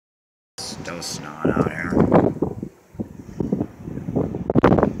Still snowing out here.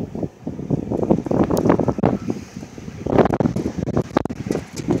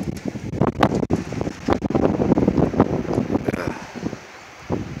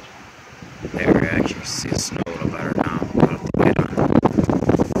 There, we actually see the snow a little better now. Put the light on.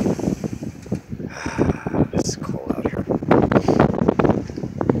 It's cold out here.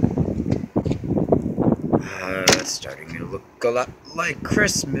 It's starting to look a lot like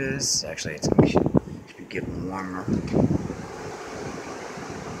Christmas. Actually, it's going to be getting warmer.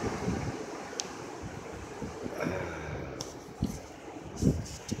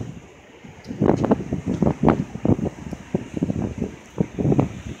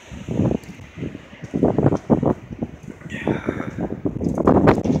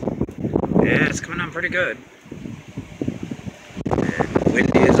 Yeah, it's coming on pretty good. And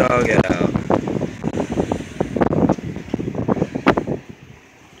windy as all get out.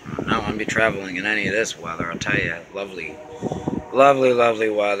 I don't want to be traveling in any of this weather, I'll tell you. Lovely, lovely, lovely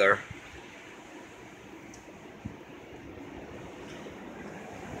weather.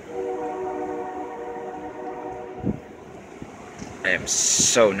 I am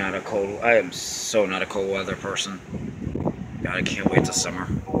so not a cold weather person. God, I can't wait till summer.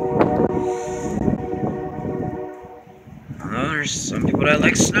 Well, there's some people that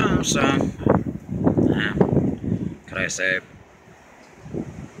like snow, so yeah, could I say?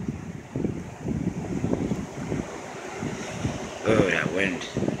 Oh, that wind.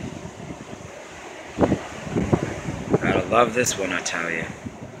 Gotta love this one, I tell you.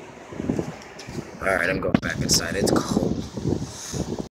 Alright, I'm going back inside. It's cold.